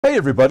Hey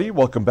everybody,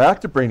 welcome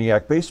back to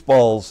Brainiac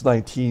Baseball's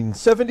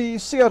 1970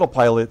 Seattle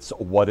Pilots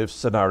What If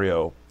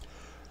Scenario.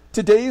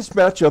 Today's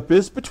matchup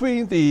is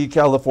between the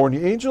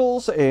California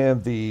Angels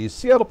and the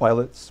Seattle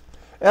Pilots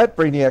at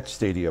Brainiac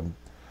Stadium.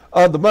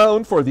 On the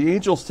mound for the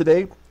Angels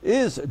today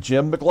is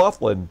Jim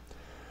McGlothlin,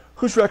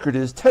 whose record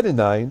is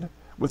 10-9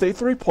 with a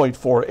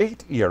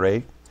 3.48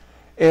 ERA,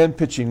 and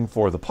pitching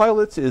for the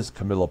Pilots is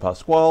Camilo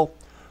Pascual,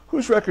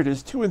 whose record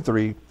is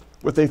 2-3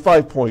 with a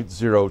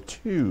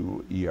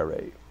 5.02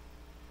 ERA.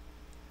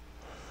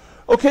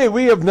 Okay,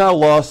 we have now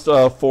lost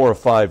 4 or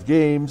 5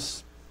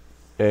 games,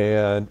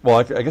 and, well,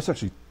 I guess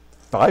actually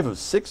 5 of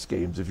 6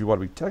 games if you want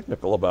to be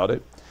technical about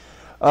it.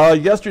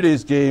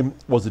 Yesterday's game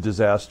was a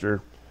disaster.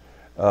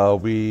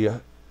 We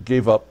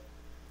gave up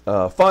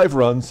 5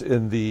 runs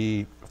in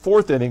the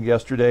 4th inning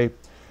yesterday,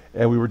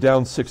 and we were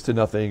down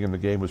 6-0, and the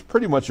game was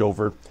pretty much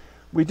over.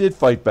 We did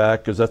fight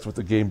back because that's what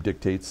the game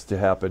dictates to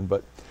happen,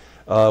 but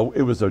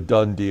it was a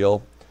done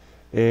deal.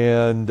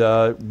 And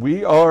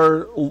we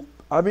are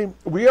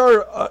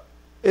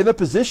in a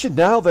position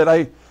now that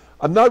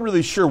I'm not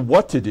really sure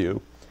what to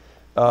do.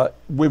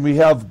 When we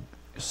have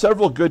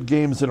several good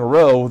games in a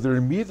row, they're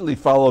immediately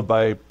followed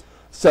by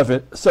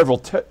several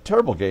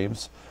terrible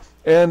games.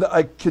 And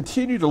I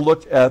continue to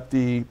look at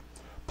the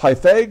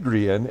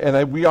Pythagorean,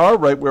 and we are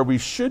right where we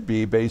should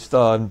be based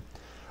on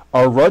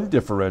our run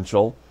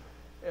differential.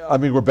 I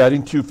mean, we're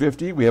batting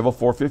 .250. We have a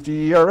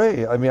 .450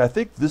 ERA. I mean, I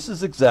think this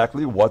is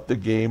exactly what the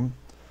game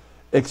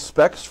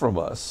expects from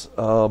us.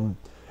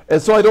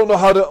 And so I don't know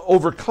how to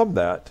overcome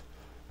that.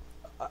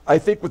 I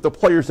think with the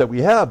players that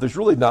we have, there's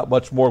really not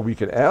much more we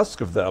can ask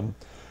of them.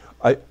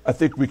 I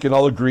think we can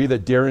all agree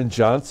that Deron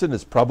Johnson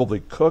is probably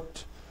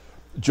cooked.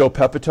 Joe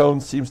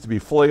Pepitone seems to be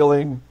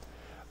flailing.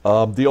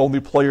 The only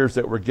players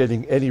that we're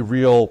getting any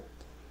real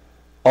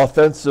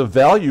offensive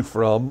value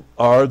from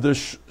are the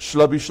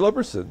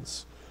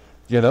Schlubbersons,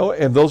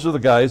 and those are the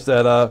guys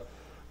that,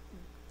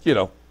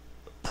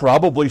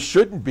 probably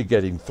shouldn't be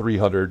getting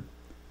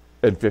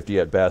 350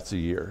 at-bats a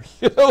year.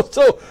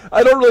 So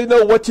I don't really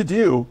know what to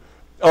do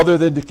other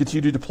than to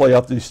continue to play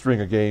up these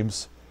string of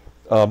games,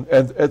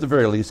 and at the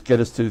very least get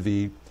us to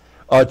the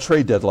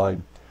trade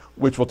deadline,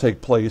 which will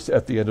take place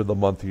at the end of the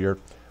month here.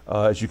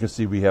 As you can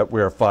see, we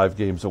are 5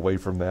 games away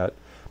from that.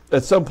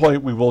 At some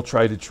point, we will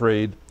try to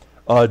trade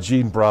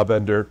Gene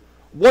Brabender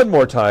one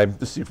more time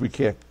to see if we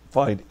can't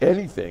find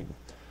anything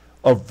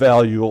of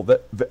value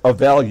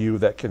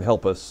that can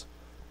help us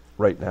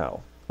right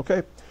now.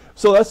 Okay,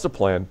 so that's the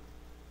plan.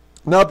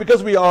 Now,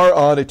 because we are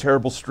on a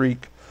terrible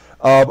streak,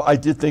 I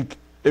did think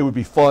it would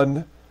be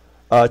fun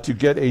to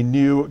get a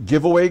new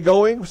giveaway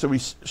going. So we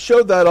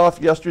showed that off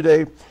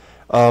yesterday,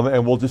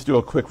 and we'll just do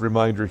a quick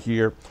reminder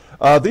here.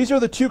 These are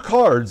the 2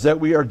 cards that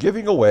we are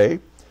giving away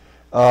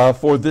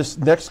for this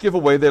next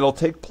giveaway that'll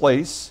take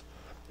place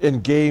in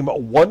game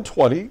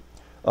 120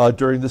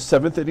 during the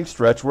 7th inning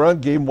stretch. We're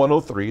on game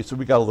 103, so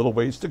we got a little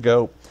ways to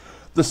go.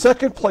 The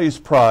second place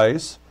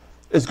prize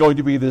is going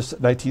to be this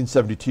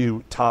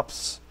 1972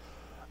 Topps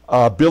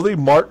Billy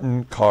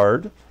Martin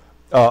card,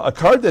 a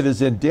card that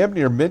is in damn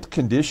near mint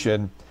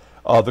condition.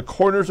 The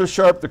corners are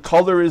sharp, the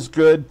color is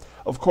good.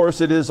 Of course,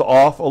 it is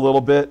off a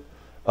little bit,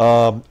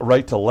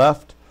 right to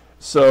left.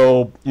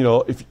 So,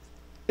 if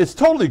it's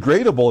totally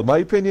gradable, in my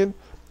opinion,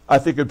 I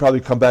think it'd probably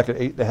come back at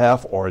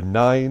 8.5 or a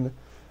 9,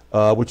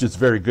 which is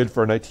very good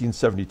for a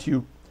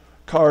 1972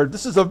 card.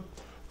 This is a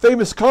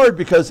famous card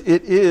because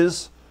it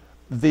is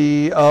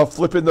the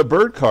Flippin' the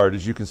Bird card,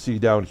 as you can see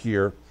down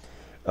here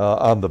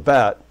on the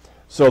bat.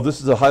 So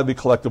this is a highly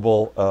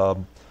collectible,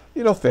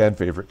 fan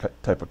favorite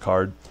type of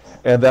card.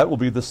 And that will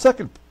be the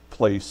second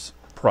place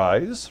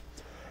prize.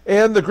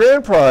 And the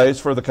grand prize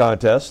for the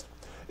contest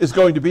is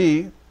going to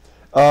be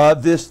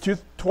this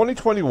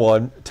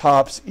 2021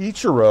 Topps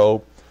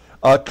Ichiro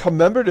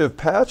commemorative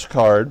patch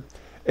card.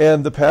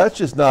 And the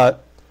patch is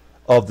not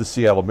of the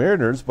Seattle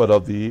Mariners, but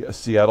of the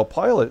Seattle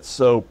Pilots.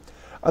 So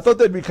I thought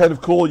that'd be kind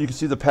of cool. You can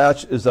see the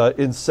patch is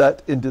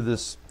inset into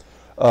this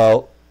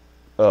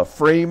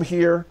frame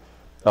here.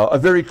 A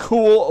very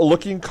cool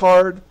looking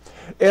card,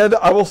 and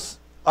I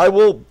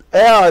will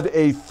add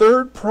a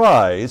third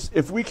prize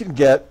if we can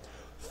get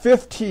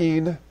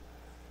 15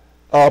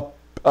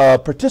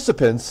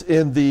 participants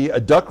in the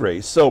duck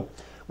race. So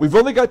we've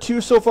only got 2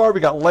 so far.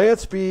 We got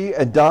Lance B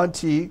and Don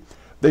T.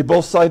 They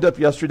both signed up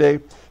yesterday.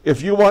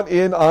 If you want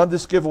in on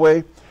this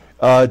giveaway,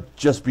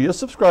 just be a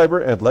subscriber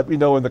and let me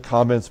know in the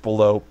comments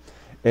below,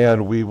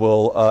 and we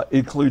will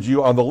include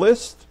you on the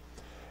list,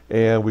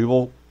 and we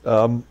will.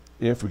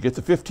 If we get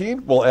to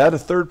 15, we'll add a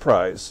third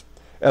prize.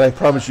 And I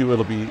promise you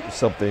it'll be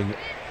something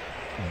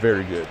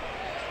very good.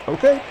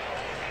 Okay?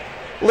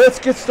 Let's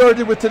get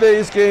started with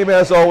today's game.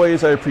 As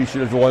always, I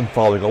appreciate everyone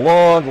following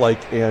along, like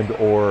and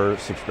or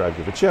subscribe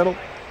to the channel.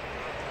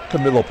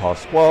 Camilo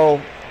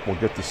Pascual will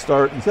get the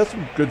start. He's had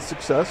some good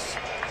success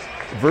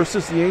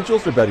versus the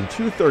Angels. They're batting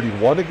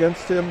 .231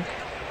 against him.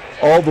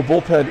 All the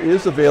bullpen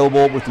is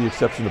available with the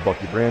exception of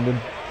Bucky Brandon,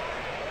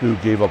 who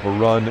gave up a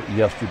run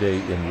yesterday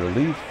in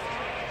relief.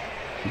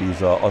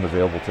 He's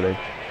unavailable today.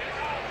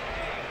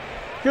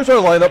 Here's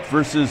our lineup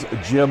versus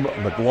Jim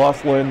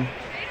McGlothlin.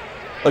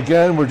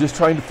 Again, we're just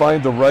trying to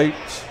find the right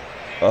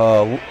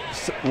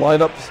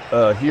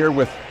lineups here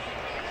with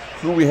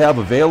who we have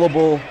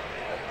available.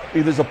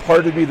 There's a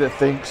part of me that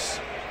thinks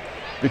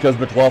because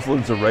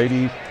McGlothlin's a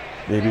righty,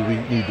 maybe we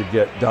need to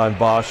get Don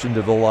Bosch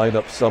into the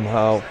lineup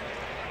somehow,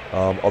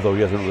 although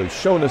he hasn't really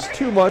shown us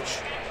too much.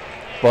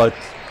 But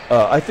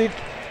I think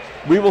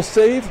we will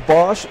save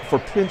Bosch for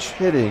pinch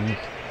hitting,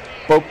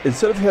 but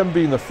instead of him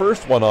being the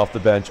first one off the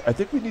bench, I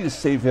think we need to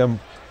save him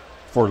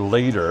for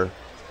later,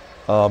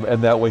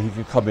 and that way he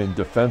can come in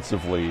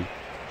defensively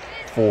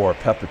for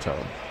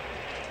Pepitone.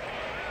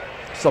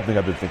 Something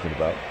I've been thinking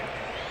about.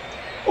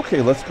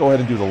 Okay, let's go ahead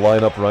and do the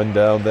lineup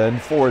rundown then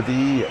for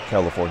the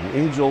California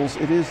Angels.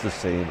 It is the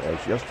same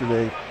as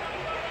yesterday.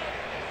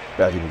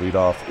 Batting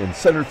leadoff in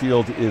center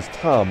field is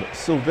Tom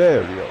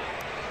Silverio.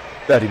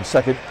 Batting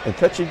second and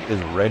catching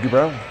is Randy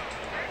Brown.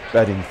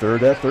 Batting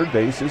third at third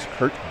base is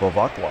Kurt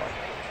BEVACQUA.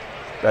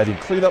 Batting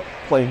cleanup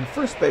playing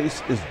first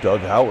base is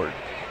Doug Howard.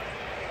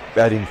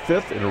 Batting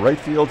fifth in right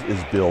field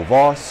is Bill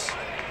Voss.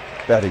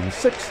 Batting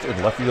sixth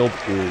in left field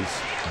is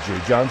Jay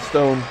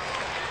Johnstone.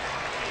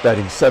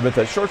 Batting seventh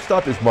at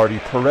shortstop is Marty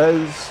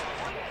PEREZ.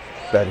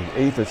 Batting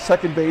eighth at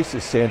second base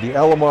is Sandy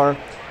Alomar.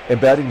 And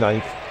batting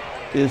ninth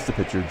is the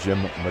pitcher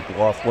Jim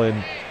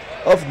McGlothlin.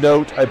 Of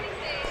note, I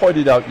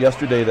pointed out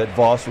yesterday that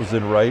Voss was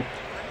in right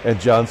and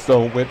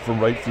Johnstone went from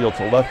right field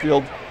to left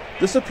field.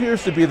 This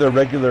appears to be their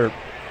regular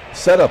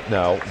setup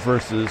now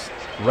versus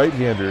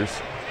right-handers.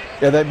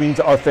 And that means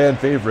our fan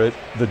favorite,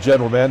 the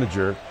general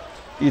manager,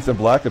 Ethan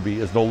Blackaby,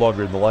 is no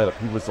longer in the lineup.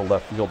 He was the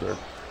left fielder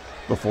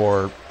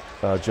before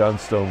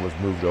Johnstone was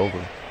moved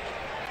over.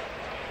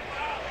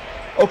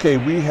 Okay,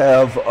 we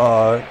have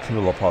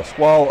Camilo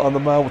Pascual on the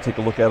mound. We'll take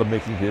a look at him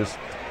making his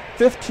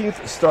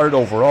 15th start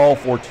overall,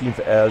 14th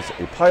as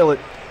a pilot.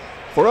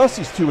 For us,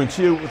 he's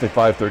 2-2 with a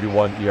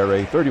 5.31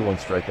 ERA, 31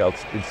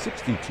 strikeouts in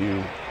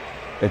 62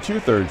 and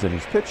 2/3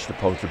 innings pitched.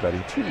 Opponents are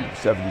batting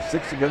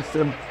 .276 against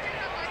him.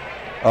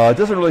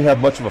 Doesn't really have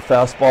much of a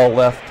fastball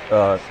left.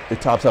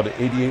 It tops out at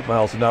 88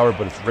 miles an hour,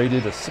 but it's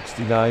rated a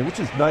 69, which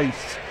is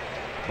nice.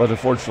 But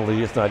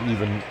unfortunately, it's not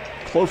even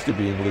close to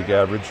being league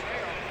average.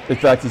 In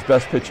fact, his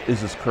best pitch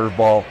is his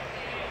curveball,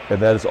 and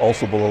that is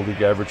also below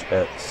league average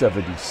at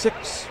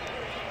 76.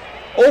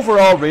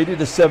 Overall,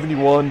 rated a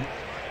 71.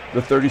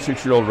 The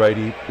 36-year-old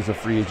righty is a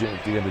free agent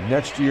at the end of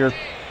next year.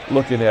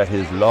 Looking at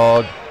his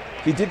log,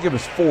 he did give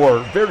us 4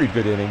 very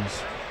good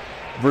innings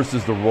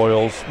versus the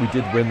Royals. We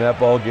did win that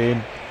ball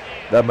game.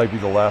 That might be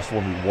the last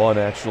one we won,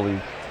 actually.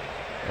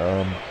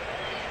 And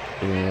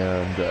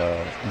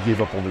he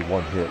gave up only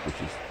 1 hit, which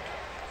is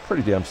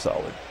pretty damn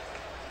solid.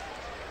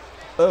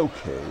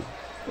 Okay,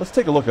 let's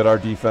take a look at our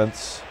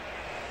defense.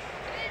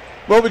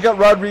 Well, we got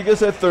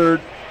Rodriguez at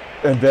third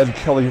and Ben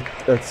Kelly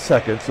at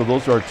second, so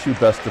those are our 2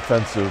 best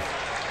defensive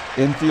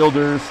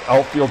infielders.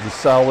 Outfield is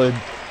solid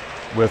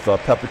with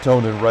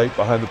Pepitone in right.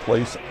 Behind the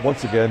plate,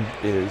 once again,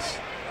 is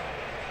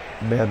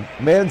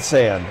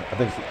Mansan. I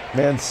think it's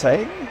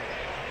Mansang?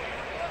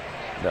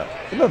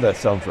 No, that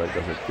sounds right,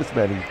 doesn't it? It's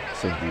Manny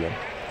Sanguillen.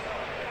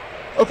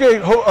 Okay,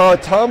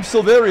 Tom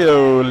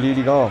Silverio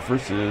leading off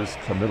versus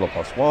Camilo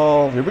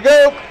Pascual. Here we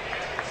go.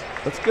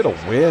 Let's get a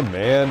win,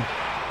 man.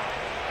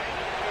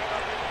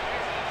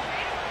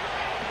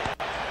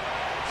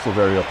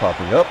 Silverio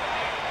popping up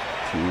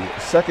to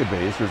second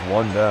base. There's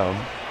 1 down.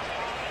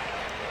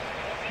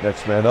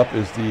 Next man up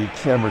is the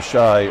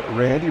camera-shy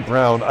Randy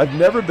Brown. I've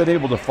never been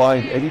able to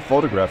find any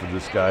photograph of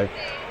this guy,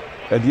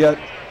 and yet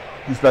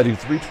he's batting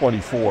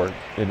 .324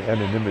 in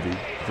anonymity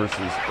versus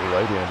the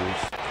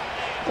right-handers.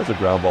 There's a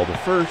ground ball to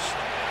first.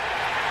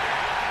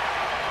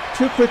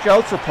 2 quick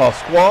outs for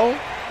Pascual.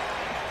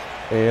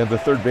 And the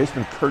third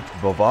baseman, Kurt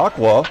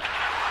BEVACQUA,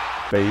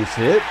 base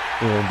hit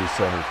into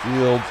center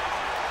field.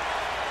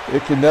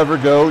 It can never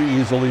go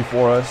easily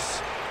for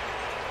us.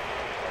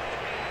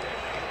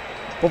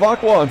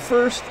 BEVACQUA on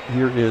first.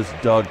 Here is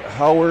Doug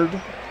Howard,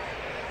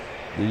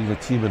 leading the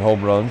team in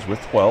home runs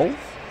with 12. Make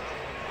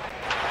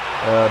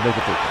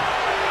it 13.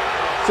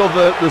 So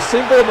the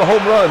single and the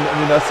home run, I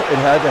mean, it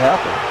had to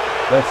happen.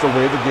 That's the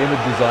way the game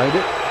had designed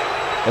it,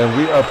 and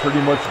we are pretty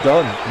much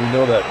done. We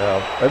know that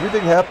now.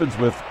 Everything happens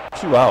with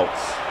 2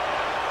 outs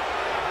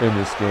in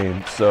this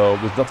game, so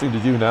there's nothing to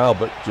do now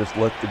but just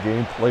let the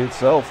game play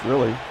itself,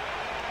 really.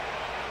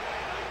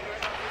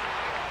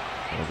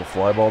 There's a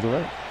fly ball to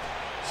right.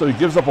 So he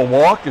gives up a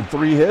walk and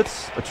 3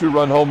 hits, a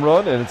 2-run home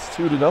run, and it's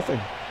 2-0.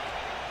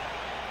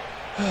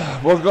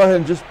 We'll go ahead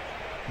and just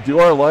do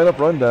our lineup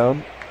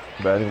rundown.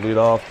 Batting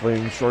leadoff,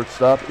 playing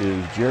shortstop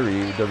is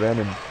Jerry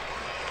DaVanon.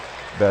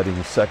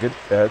 Batting second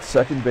at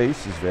second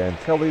base is Van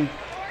Kelly.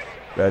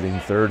 Batting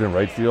third in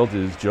right field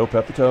is Joe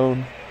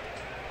Pepitone.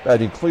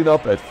 Batting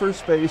cleanup at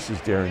first base is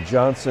Deron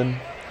Johnson.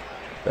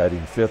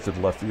 Batting fifth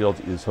in left field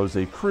is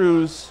Jose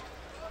CRUZ.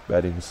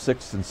 Batting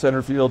sixth in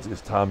center field is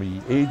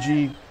Tommie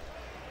AGEE.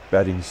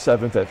 Batting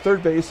seventh at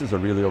third base is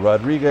Aurelio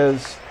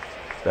Rodriguez.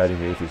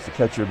 Batting eighth is the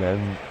catcher,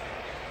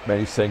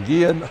 Manny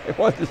Sanguillen. I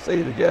wanted to say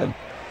it again.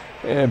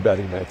 And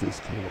batting ninth is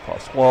Camilo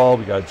Pascual.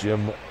 We got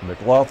Jim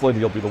McGlothlin.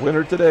 He'll be the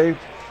winner today,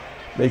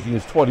 making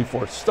his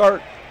 24th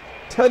start.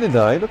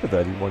 10-9. Look at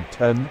that. He won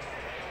 10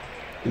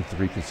 in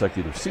 3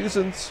 consecutive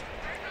seasons.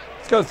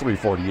 He's got a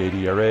 3.48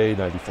 ERA,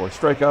 94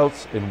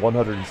 strikeouts in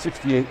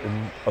 168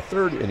 and a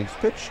third innings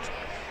pitched.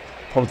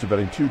 Opponents are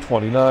batting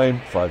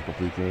 .229, 5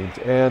 complete games,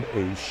 and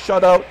a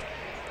shutout,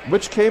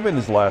 which came in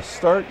his last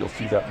start. You'll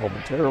see that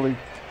momentarily.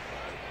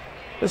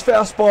 His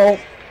fastball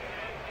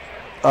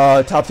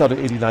tops out at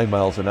 89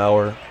 miles an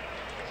hour.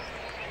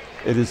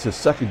 It is his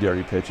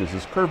secondary pitches.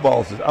 His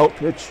curveball is his out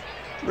pitch,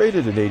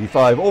 rated an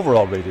 85,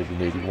 overall rated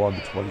an 81.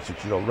 The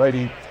 26-year-old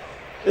righty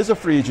is a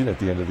free agent at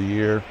the end of the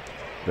year.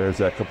 There's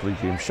that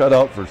complete game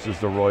shutout versus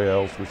the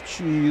Royals with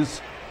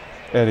Cheese.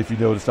 And if you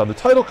noticed on the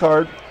title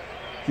card,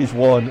 he's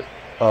won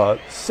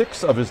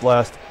 6 of his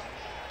last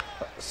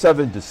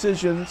 7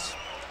 decisions.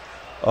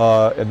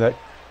 And that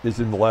is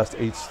in the last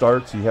 8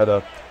 starts. He had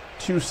a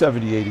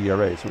 2.78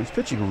 ERA. So he's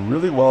pitching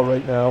really well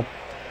right now.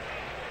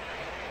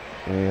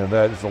 And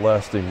that is the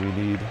last thing we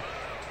need.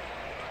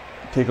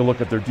 Take a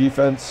look at their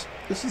defense.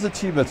 This is a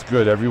team that's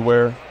good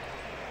everywhere,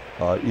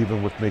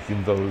 even with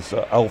making those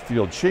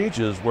outfield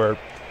changes where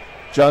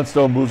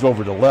Johnstone moves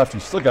over to left.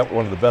 He's still got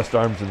one of the best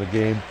arms in the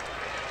game.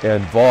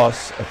 And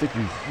VOSS, I think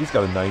he's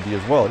got a 90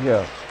 as well,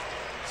 yeah.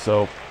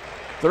 So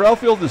their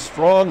outfield is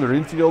strong. Their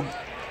infield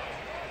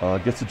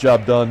gets the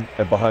job done.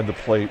 And behind the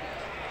plate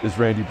is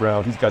Randy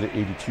Brown. He's got an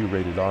 82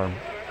 rated arm.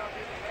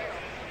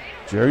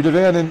 Jerry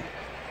DaVanon.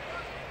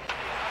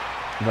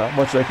 Not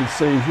much I can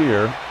say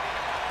here,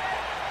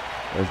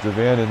 as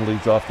DaVanon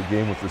leads off the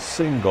game with a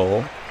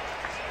single.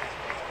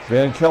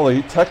 Van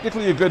Kelly,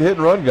 technically a good hit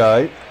and run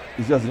guy.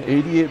 He has an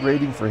 88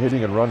 rating for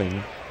hitting and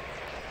running.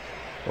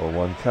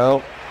 0-1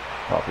 count.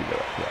 Popping it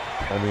up,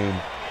 yeah. I mean,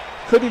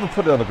 couldn't even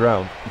put it on the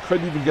ground. You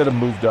couldn't even get him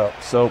moved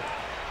up. So,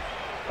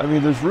 I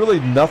mean, there's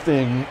really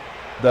nothing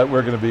that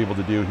we're going to be able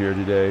to do here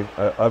today.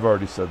 I've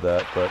already said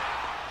that, but,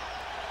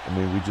 I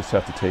mean, we just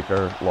have to take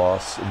our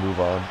loss and move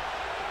on.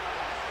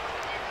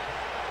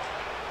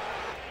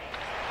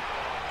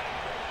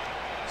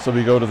 So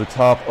we go to the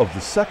top of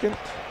the second.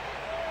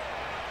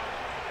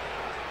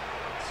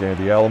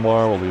 Sandy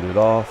Alomar will lead it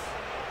off.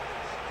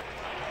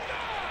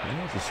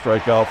 There's a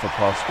strikeout for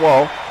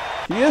Pascual.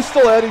 He is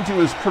still adding to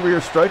his career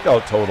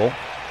strikeout total.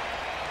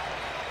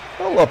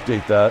 I'll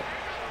update that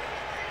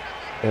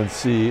and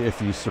see if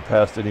he's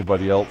surpassed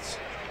anybody else.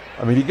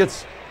 I mean, he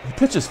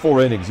pitches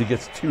 4 innings. He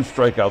gets 2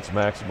 strikeouts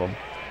maximum.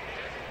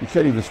 You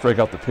can't even strike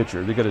out the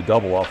pitcher. They get a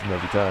double off him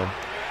every time.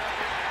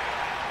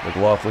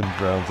 McGlothlin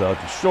grounds out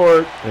to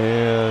short,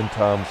 and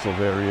Tom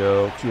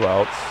Silverio, 2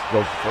 outs,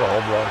 goes for a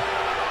home run.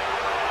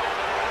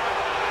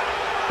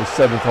 His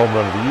 7th home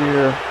run of the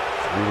year,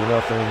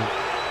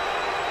 3-0.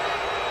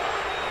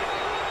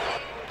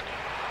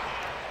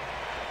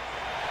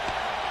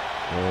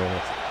 And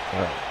that's it.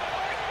 All right.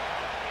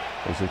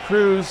 There's a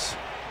CRUZ.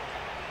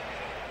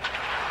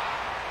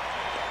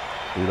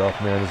 Leadoff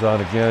man is on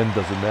again,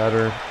 doesn't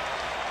matter.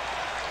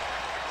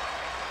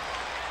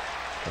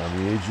 On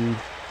the AGEE.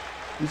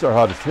 He's our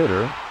hottest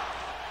hitter.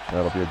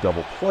 That'll be a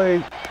double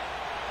play.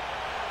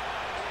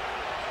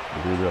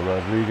 Aurelio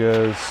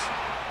Rodriguez.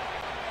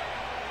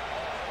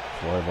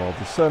 Fly ball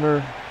to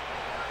center.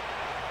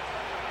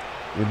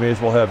 We may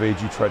as well have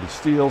AGEE try to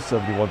steal,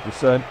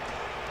 71%.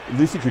 At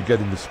least he could get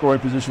into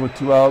scoring position with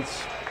 2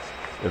 outs.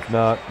 If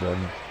not,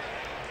 then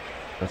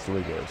that's the way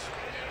it goes.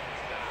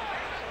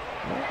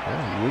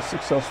 Well, he was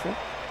successful.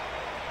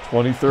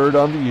 23rd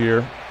on the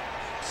year.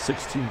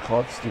 16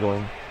 caught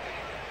stealing.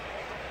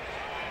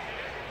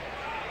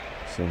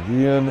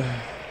 SANGUILLEN.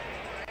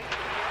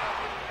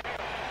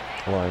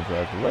 Line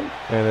drive to right,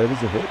 and it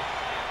is a hit.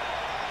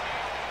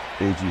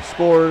 AGEE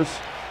scores.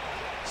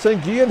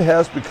 SANGUILLEN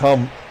has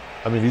become,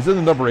 I mean, he's in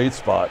the number 8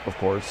 spot, of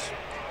course.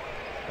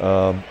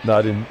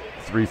 Not in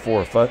 3,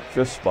 4,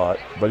 5th spot,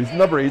 but he's in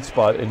the number 8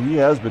 spot, and he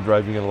has been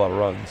driving in a lot of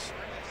runs.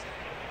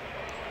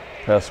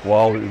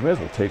 Pascual, we may as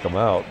well take him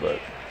out, but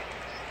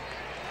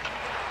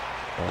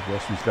I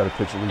guess he's got to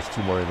pitch at least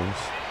 2 more innings.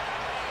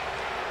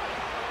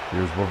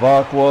 Here's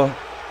BEVACQUA.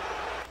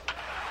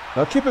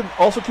 Now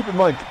also keep in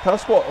mind,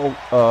 Pascual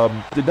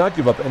did not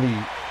give up any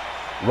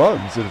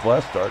runs in his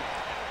last start.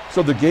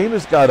 So the game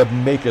has got to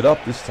make it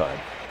up this time.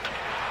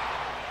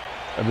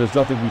 And there's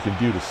nothing we can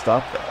do to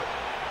stop that.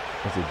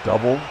 That's a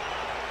double.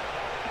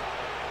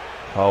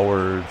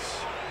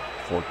 Howard's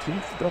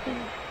 14th double.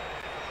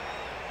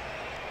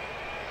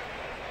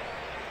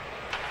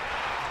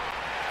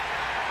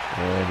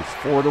 And it's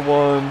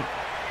 4-1.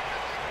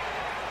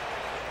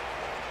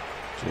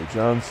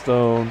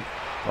 JOHNSTONE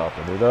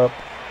popping it up.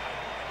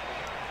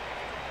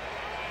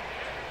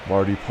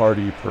 Marty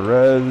Party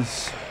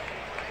PEREZ.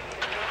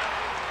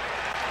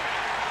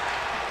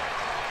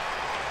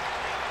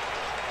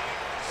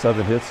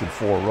 Seven hits and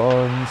 4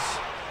 runs.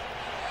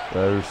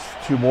 There's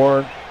 2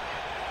 more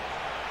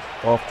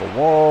off the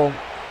wall.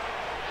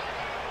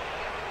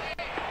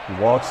 He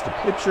walks the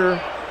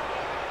pitcher.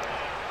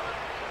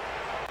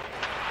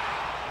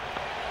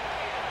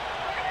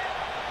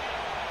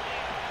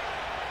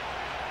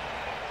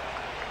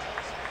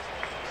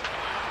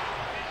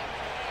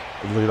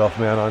 Leadoff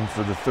man on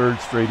for the third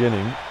straight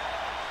inning.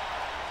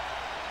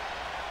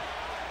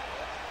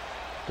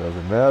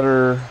 Doesn't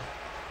matter.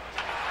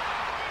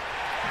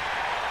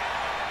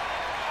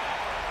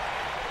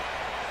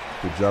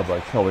 Good job by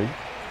Kelly.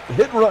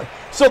 Hit and run.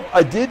 So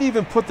I didn't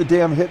even put the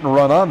damn hit and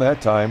run on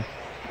that time,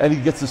 and he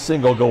gets a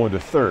single going to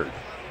third.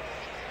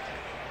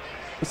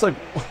 It's like,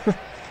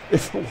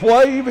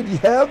 why even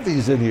have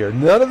these in here?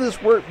 None of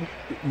this work.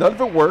 None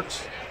of it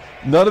works.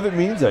 None of it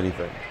means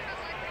anything.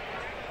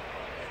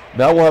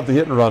 Now we'll have the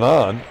hit and run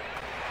on,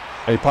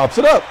 and he pops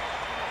it up.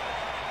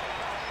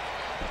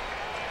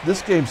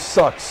 This game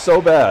sucks so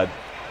bad.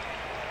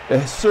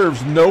 It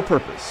serves no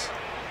purpose.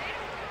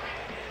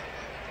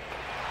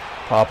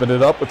 Popping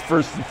it up with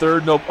first and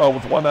third,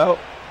 with one out.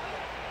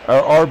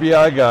 Our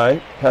RBI guy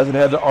hasn't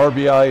had an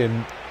RBI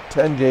in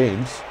 10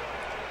 games.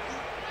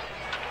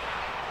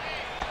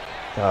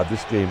 God,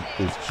 this game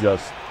is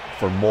just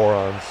for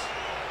morons,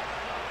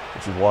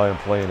 which is why I'm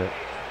playing it.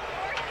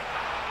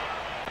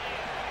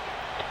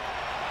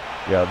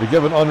 Yeah, they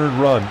give an unearned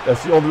run.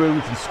 That's the only way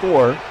we can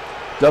score.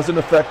 Doesn't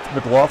affect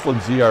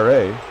McGlothlin's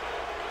ERA.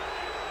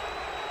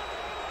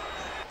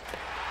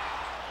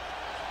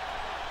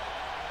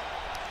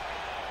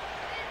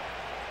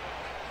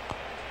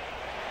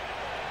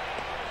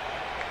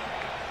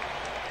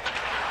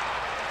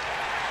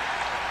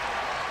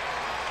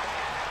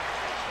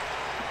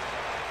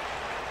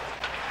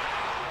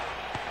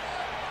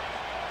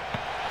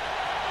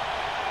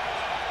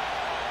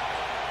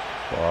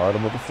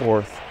 Bottom of the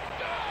fourth.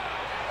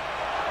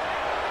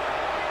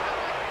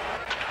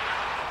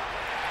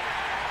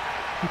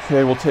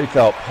 Okay, we'll take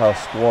out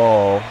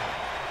Pascual.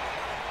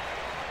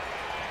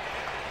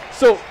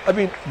 So, I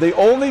mean, they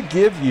only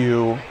give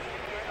you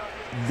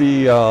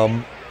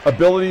the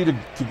ability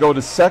to go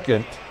to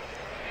second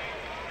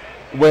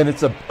when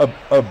it's a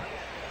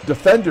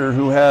defender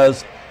who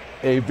has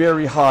a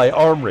very high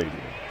arm rating.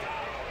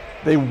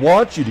 They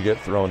want you to get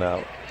thrown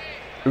out.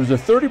 There was a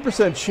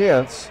 30%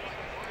 chance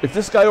if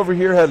this guy over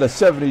here had a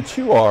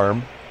 72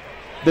 arm,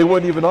 they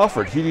wouldn't even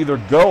offer it. He'd either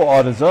go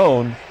on his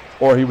own,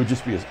 or it would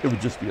just be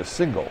a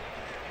single.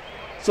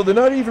 So they're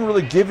not even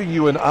really giving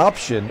you an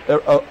option,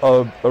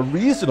 a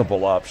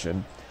reasonable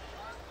option.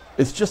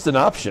 It's just an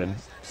option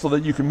so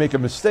that you can make a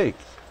mistake.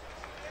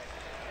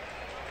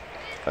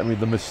 I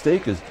mean, the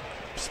mistake is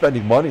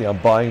spending money on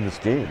buying this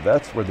game.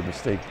 That's where the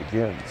mistake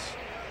begins.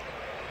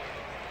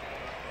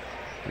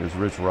 Here's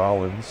Rich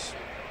Rollins.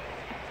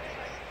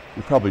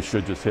 We probably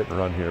should just hit and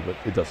run here, but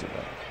it doesn't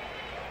matter.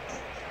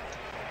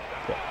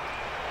 Yeah.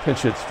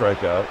 Pinch hit,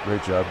 strikeout.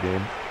 Great job,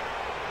 game.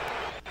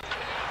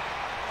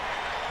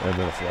 And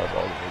then a fly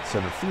ball to right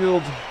center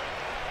field.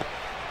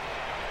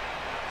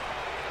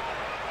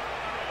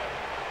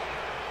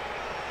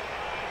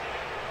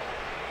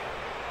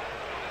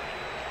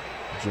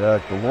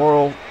 Jack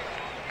DeLaurel.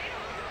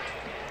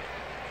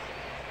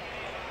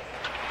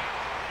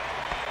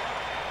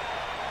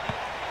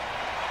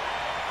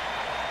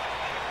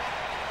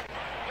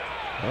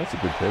 That's a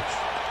good pitch.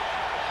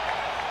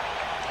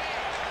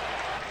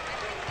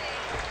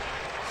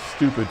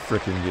 Stupid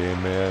frickin'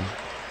 game, man.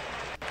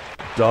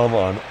 Dumb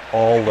on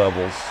all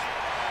levels.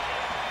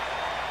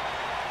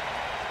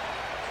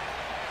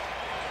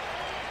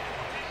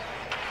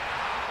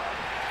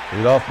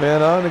 Leadoff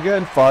man on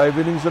again, 5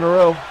 innings in a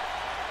row.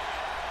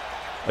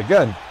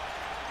 Again,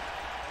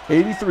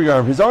 83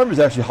 arm. His arm is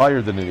actually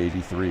higher than an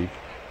 83.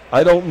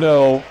 I don't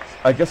know.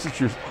 I guess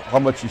it's how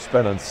much you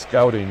spend on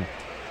scouting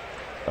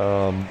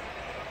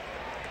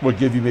would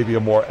give you maybe a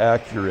more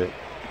accurate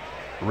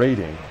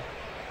rating.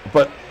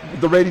 But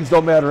the ratings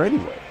don't matter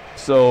anyway.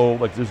 So,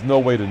 like, there's no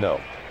way to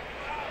know.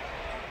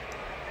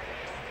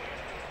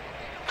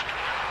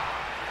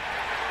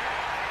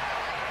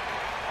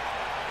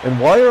 And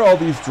why are all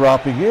these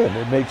dropping in?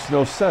 It makes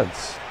no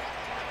sense.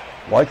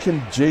 Why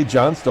can Jay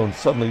Johnstone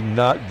suddenly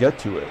not get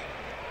to it?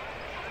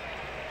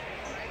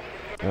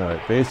 All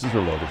right, bases are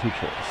loaded. Who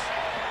cares?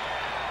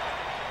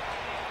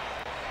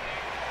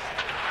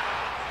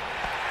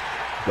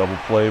 Double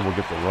play, we'll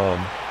get the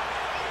run.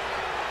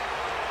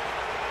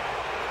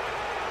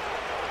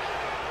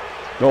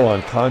 Go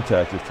on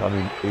contact if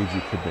Tommie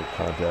AGEE could make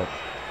contact.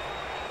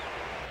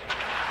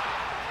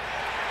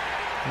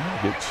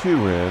 We'll get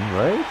 2 in,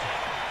 right?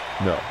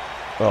 No.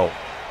 Oh,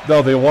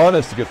 no, they want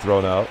us to get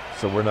thrown out,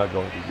 so we're not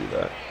going to do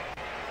that.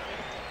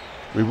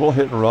 We will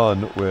hit and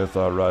run with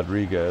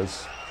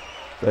Rodriguez.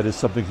 That is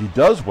something he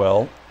does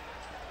well,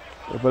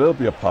 but it'll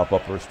be a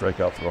pop-up or a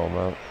strikeout, throw him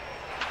out.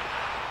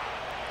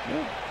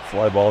 Yeah.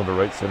 Fly ball into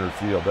right center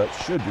field. That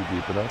should be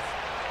deep enough.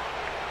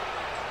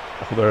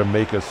 They'll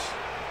make a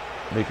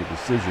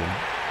decision.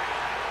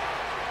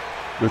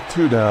 With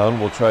 2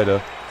 down, we'll try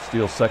to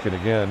steal second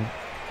again.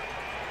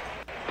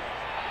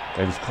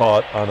 And he's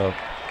caught on a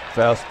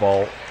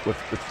fastball with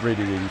it's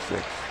rated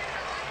 86.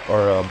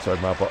 Or, I'm sorry,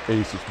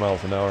 86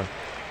 miles an hour.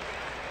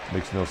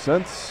 Makes no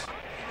sense.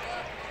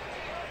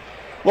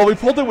 Well, we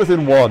pulled it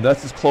within 1.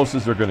 That's as close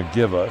as they're going to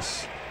give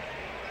us.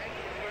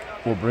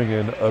 We'll bring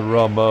in a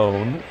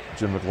Ramon.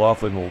 Jim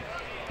McGlothlin will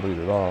lead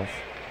it off.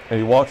 And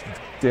he walks the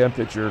damn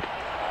pitcher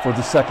for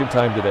the second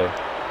time today.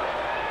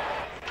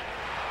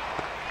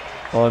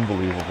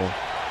 Unbelievable.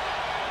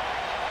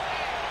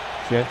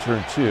 Can't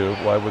turn 2.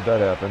 Why would that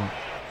happen?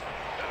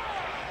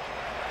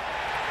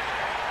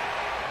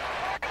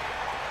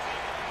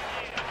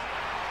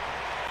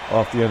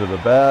 Off the end of the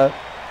bat.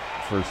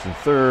 First and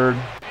third.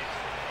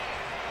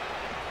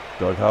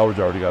 Doug Howard's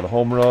already got a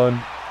home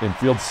run.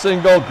 Infield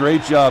single.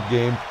 Great job,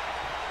 game.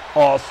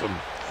 Awesome.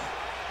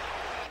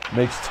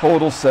 Makes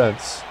total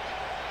sense.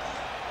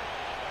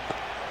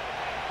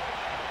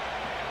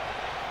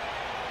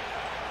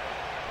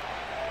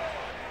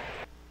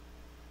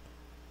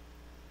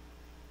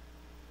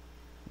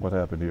 What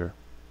happened here?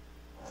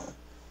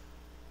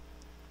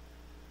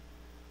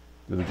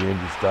 Did the game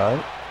just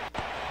die?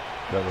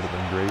 That would have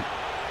been great.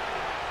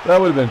 That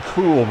would have been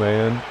cool,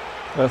 man.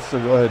 Let's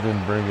go ahead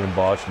and bring in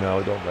Bosch now.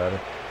 It don't matter.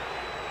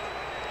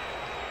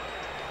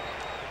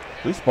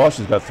 At least Bosch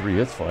has got 3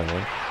 hits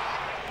finally.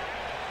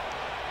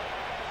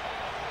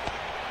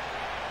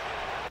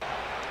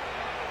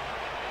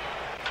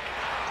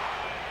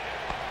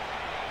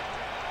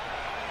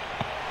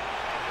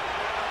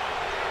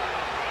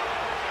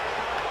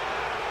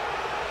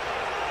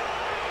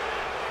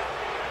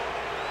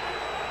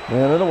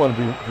 Man, I don't want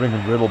to be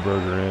bringing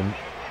Riddleberger in.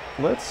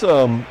 Let's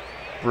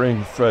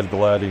bring Fred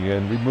Gladding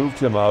in. We moved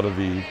him out of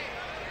the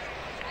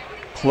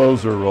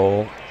closer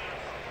role.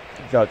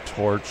 Got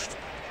torched.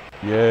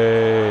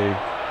 Yay.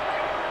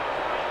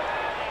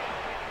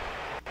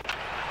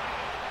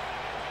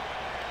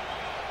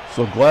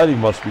 So Gladding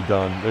must be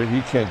done.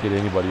 He can't get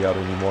anybody out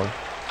anymore.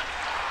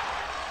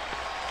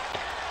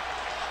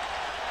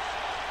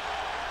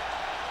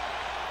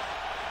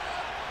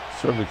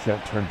 Certainly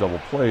can't turn double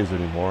plays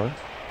anymore.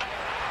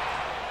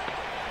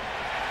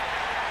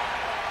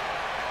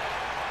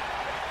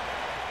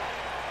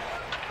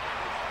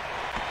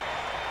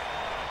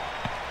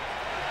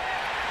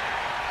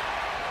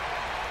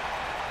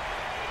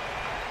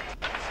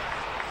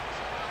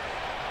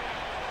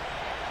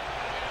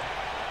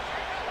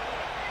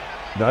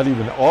 Not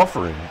even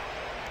offering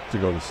to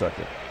go to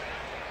second.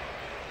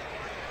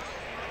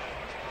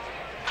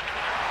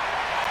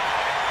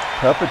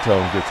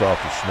 Pepitone gets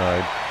off the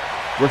schneid.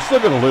 We're still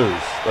going to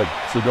lose,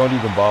 so don't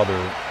even bother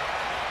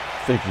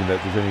thinking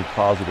that there's any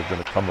positive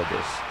going to come of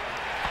this.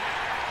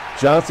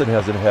 Johnson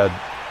hasn't had,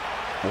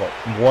 what,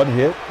 1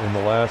 hit in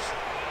the last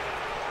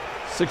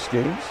 6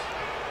 games?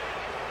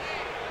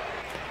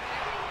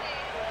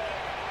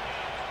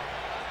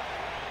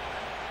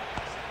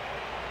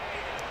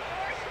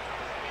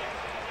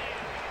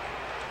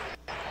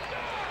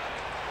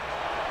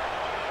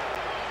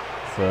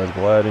 Fred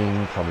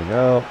Gladding coming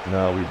out.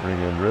 Now we bring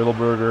in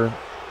Riddleberger.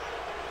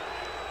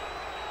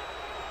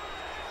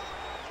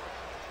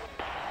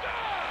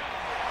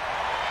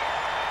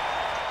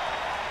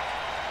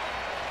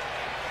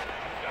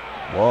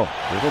 Whoa,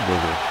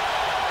 Riddleberger.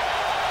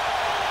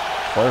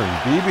 Firing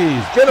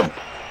BBs. Get him!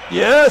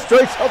 Yeah,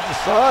 strikes out the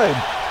side.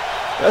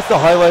 That's the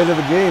highlight of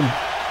the game.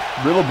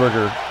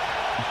 Riddleberger,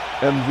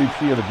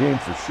 MVP of the game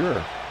for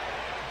sure.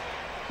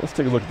 Let's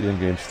take a look at the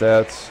in-game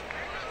stats.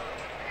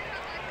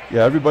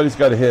 Yeah, everybody's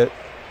got a hit,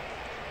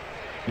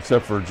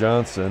 except for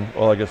Johnson.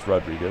 Well, I guess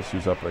Rodriguez,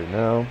 who's up right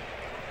now.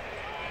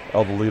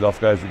 All the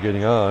leadoff guys are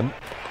getting on.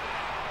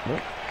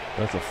 Nope.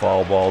 That's a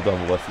foul ball down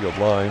the left field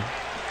line.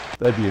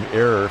 That'd be an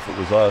error if it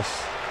was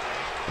us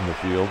in the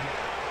field.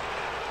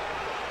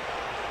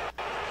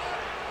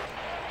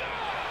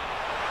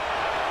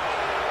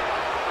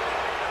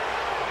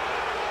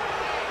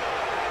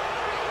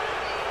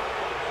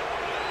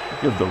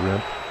 Give the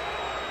rimp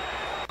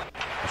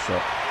a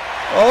shot.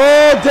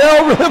 Oh,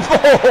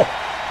 Dalrymple!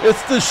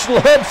 It's the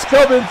Schleps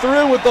coming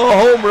through with the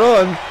home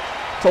run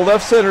to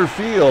left center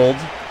field.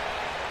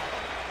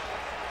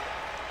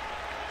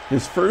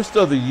 His first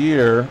of the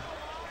year,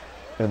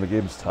 and the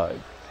game's tied.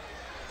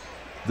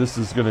 This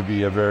is going to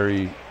be a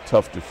very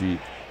tough defeat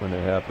when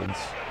it happens.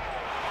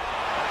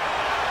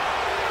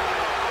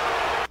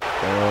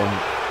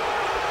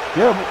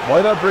 Yeah,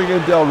 why not bring in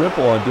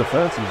Dalrymple on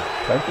defense? He's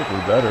technically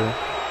better.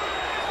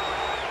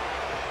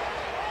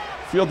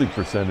 Fielding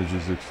percentage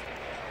is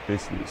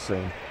basically the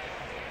same.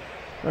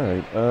 All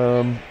right.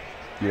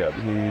 Yeah,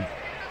 we need...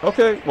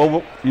 Okay,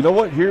 well, you know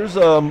what? Here's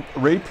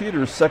Ray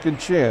Peters' second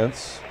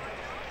chance.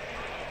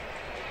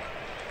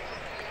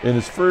 In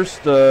his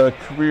first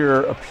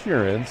career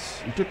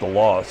appearance, he took the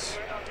loss.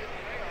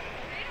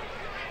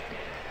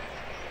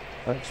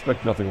 I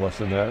expect nothing less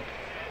than that.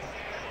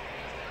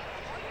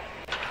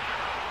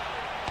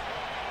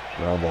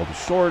 Ground ball to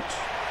short.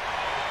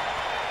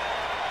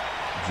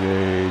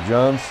 Jay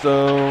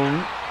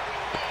Johnstone.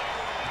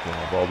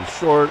 Ground ball to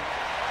short.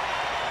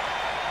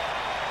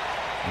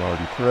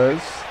 Marty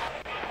Perez.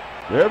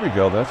 There we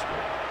go. That's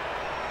good.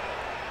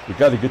 We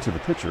got to get to the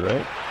pitcher,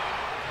 right?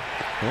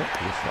 Yeah,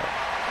 it's not.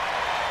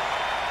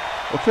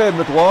 Okay,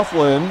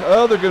 McGlothlin.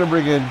 Oh, they're going to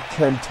bring in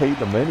Ken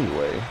Tatum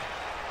anyway.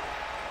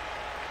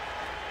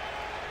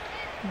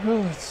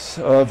 Well, it's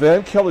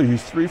Van Kelly,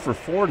 who's 3 for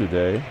 4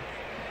 today.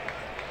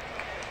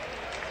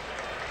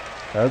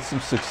 Had some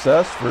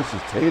success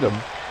versus Tatum.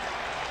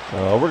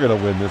 Oh, we're going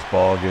to win this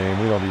ball game.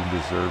 We don't even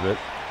deserve it.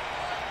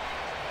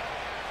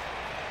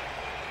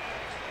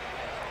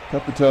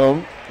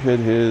 Pepitone hit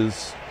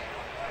his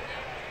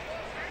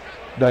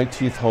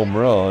 19th home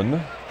run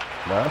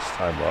last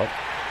time up.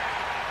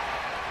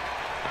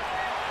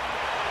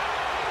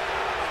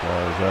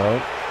 Flies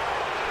out.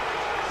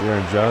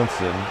 Deron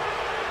Johnson.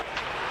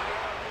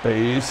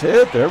 Base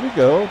hit. There we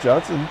go.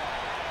 Johnson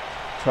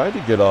tried to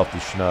get off the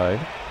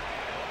schneid.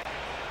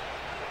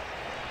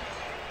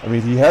 I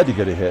mean, he had to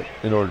get a hit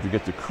in order to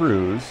get to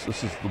CRUZ.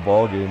 This is the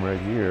ball game right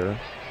here.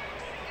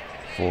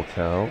 Full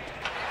count.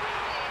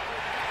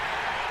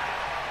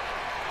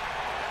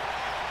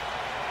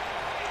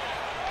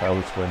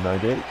 Pilots win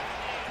 9-8.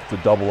 It's a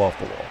double off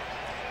the wall.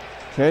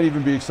 Can't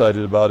even be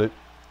excited about it.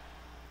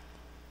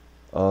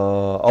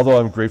 Although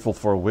I'm grateful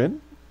for a win.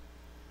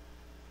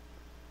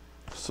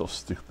 So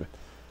stupid.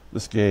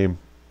 This game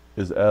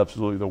is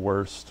absolutely the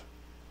worst.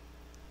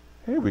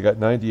 Hey, we got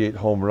 98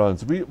 home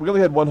runs. We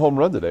only had one home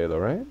run today, though,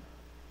 right?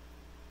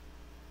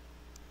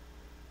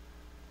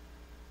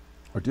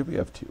 Or did we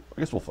have two? I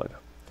guess we'll find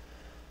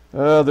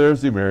out.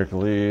 There's the American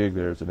League.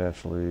 There's the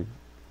National League.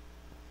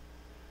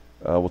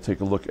 We'll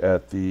take a look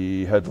at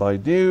the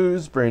headline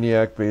news.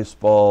 Brainiac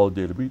baseball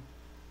data beat.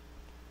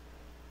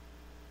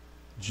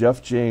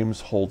 Jeff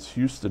James holds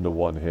Houston to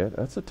 1 hit.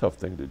 That's a tough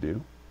thing to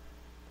do.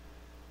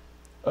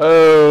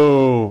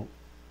 Oh,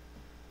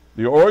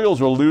 the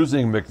Orioles are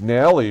losing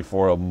McNally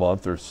for a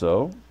month or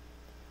so.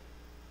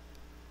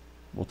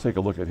 We'll take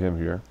a look at him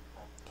here.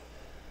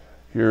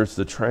 Here's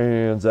the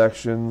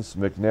transactions.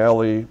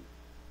 McNally,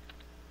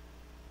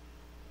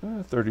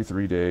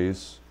 33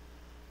 days.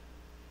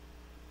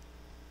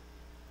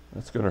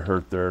 That's going to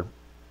hurt their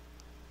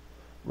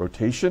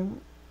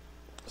rotation.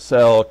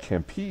 Sal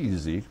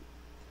Campese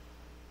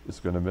is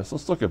going to miss.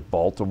 Let's look at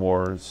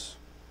Baltimore's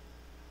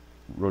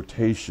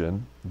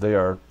rotation. They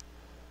are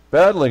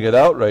battling it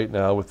out right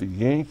now with the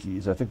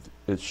Yankees. I think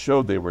it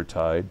showed they were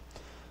tied.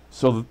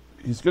 So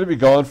he's going to be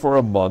gone for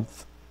a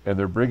month, and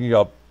they're bringing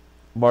up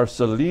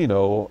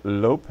Marcelino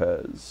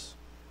Lopez,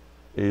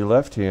 a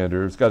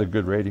left-hander. He's got a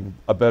good rating,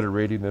 a better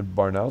rating than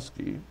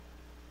Barnowski,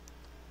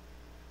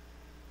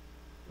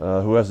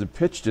 who hasn't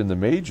pitched in the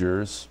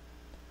majors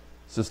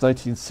since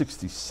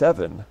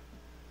 1967.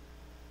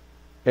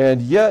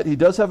 And yet he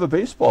does have a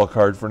baseball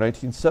card for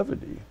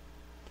 1970.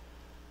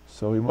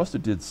 So he must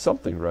have did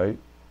something right.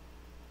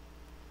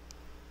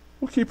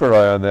 We'll keep our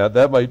eye on that.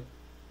 That might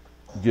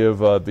give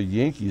the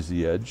Yankees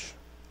the edge.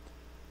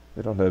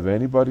 They don't have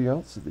anybody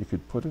else that they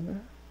could put in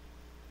there.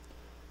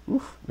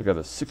 Oof, they got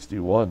a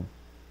 61.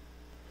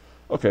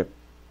 Okay.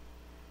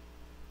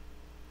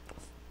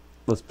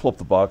 Let's pull up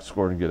the box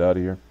score and get out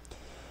of here.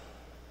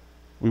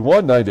 We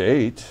won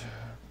 9-8.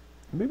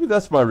 Maybe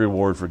that's my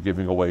reward for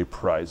giving away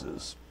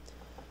prizes.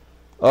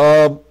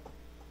 Oh,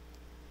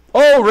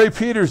 Ray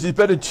Peters, he's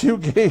been in 2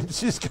 games.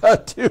 He's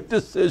got 2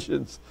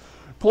 decisions.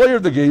 Player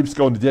of the game's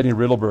going to Denny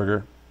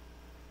Riddleberger.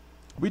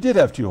 We did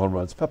have 2 home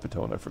runs.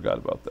 Pepitone, I forgot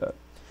about that.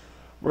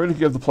 We're going to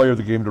give the player of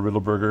the game to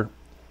Riddleberger.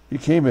 He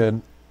came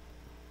in.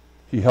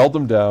 He held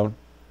them down,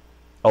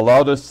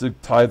 allowed us to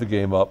tie the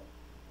game up,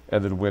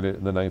 and then win it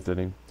in the 9th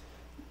inning.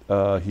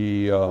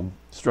 He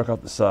struck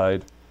out the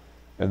side,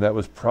 and that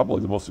was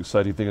probably the most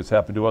exciting thing that's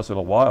happened to us in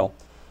a while.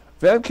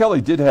 Van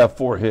Kelly did have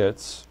 4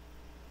 hits,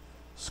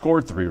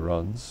 scored 3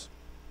 runs.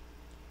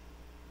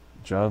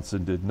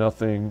 Johnson did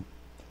nothing.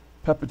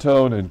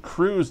 Pepitone and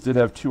CRUZ did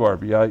have 2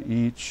 RBI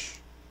each.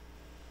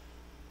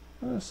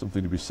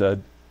 Something to be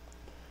said.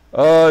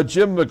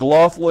 Jim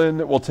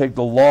McGlothlin will take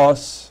the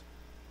loss.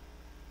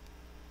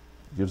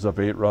 Gives up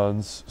 8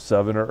 runs.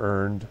 7 are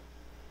earned.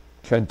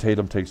 Ken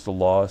Tatum takes the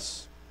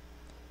loss.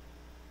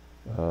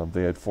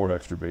 They had 4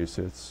 extra base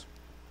hits.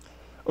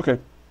 Okay,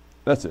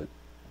 that's it.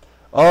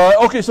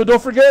 Okay, so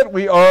don't forget,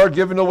 we are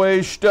giving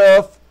away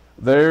stuff.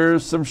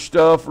 There's some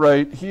stuff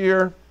right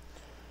here.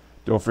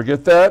 Don't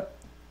forget that.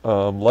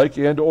 Like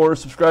and or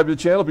subscribe to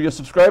the channel. Be a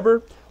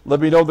subscriber. Let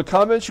me know in the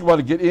comments you want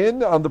to get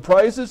in on the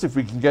prizes. If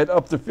we can get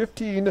up to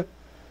 15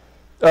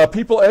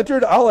 people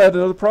entered, I'll add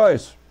another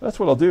prize. That's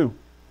what I'll do.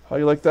 How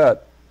you like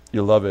that?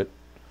 You love it.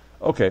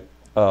 Okay,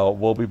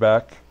 we'll be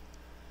back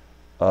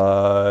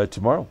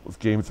tomorrow with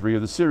Game 3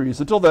 of the series.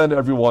 Until then,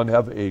 everyone,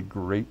 have a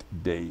great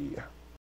day.